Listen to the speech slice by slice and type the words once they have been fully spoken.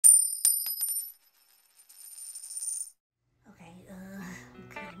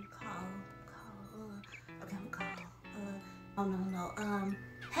Oh, no.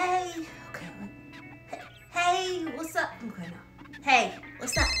 Hey. Okay. Hey, what's up? Okay, no. Hey,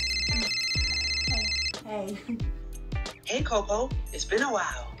 what's up? Hey. Hey, Coco. It's been a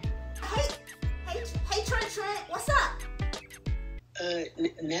while. Hey, Trent, what's up?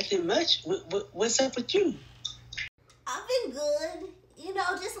 Nothing much. What's up with you? I've been good. You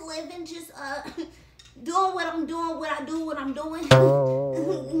know, just living, just doing what I'm doing, what I'm doing.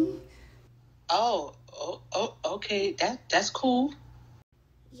 Oh, okay. That's cool.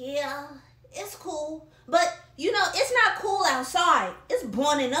 Yeah, it's cool. But, you know, it's not cool outside. It's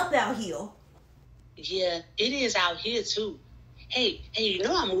burning up out here. Yeah, it is out here, too. Hey, you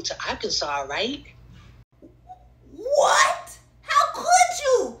know I moved to Arkansas, right? What? How could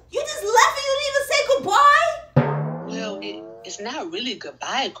you? You just left and you didn't even say goodbye? Well, it's not really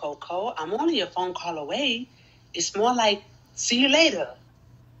goodbye, Coco. I'm only a phone call away. It's more like, see you later.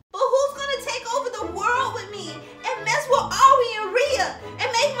 But who's gonna take over the world with me and mess with Ari and Rhea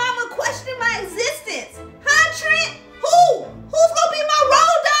and make Mama question my existence? Huh, Trent? Who? Who's gonna be my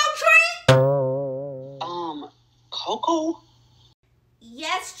road dog, Trent? Coco?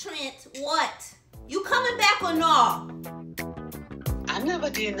 Yes, Trent. What? You coming back or not? I never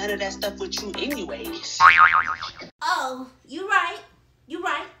did none of that stuff with you anyways. Oh, you're right.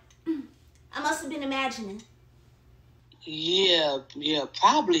 I must have been imagining. Yeah,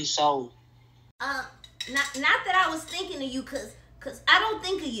 probably so. Not that I was thinking of you, cause I don't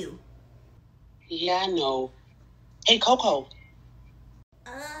think of you. Yeah, I know. Hey, Coco.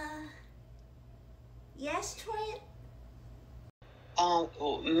 Yes, Trent?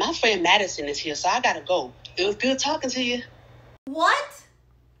 My friend Madison is here, so I gotta go. It was good talking to you. What?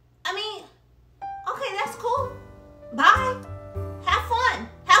 I mean, okay, that's cool. Bye. Have fun.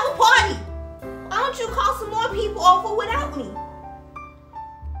 Have a party. Why don't you call some more people over without me?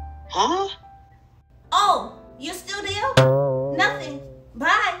 Huh? Oh, you're still there? Nothing.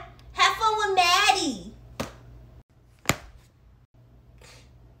 Bye. Have fun with Maddie.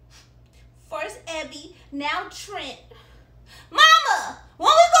 First Abby, now Trent. Mama, when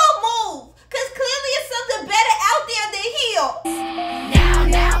we gonna move? Cause clearly it's something better out there than here.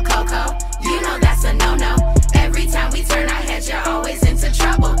 Now, Coco, you know that's a no.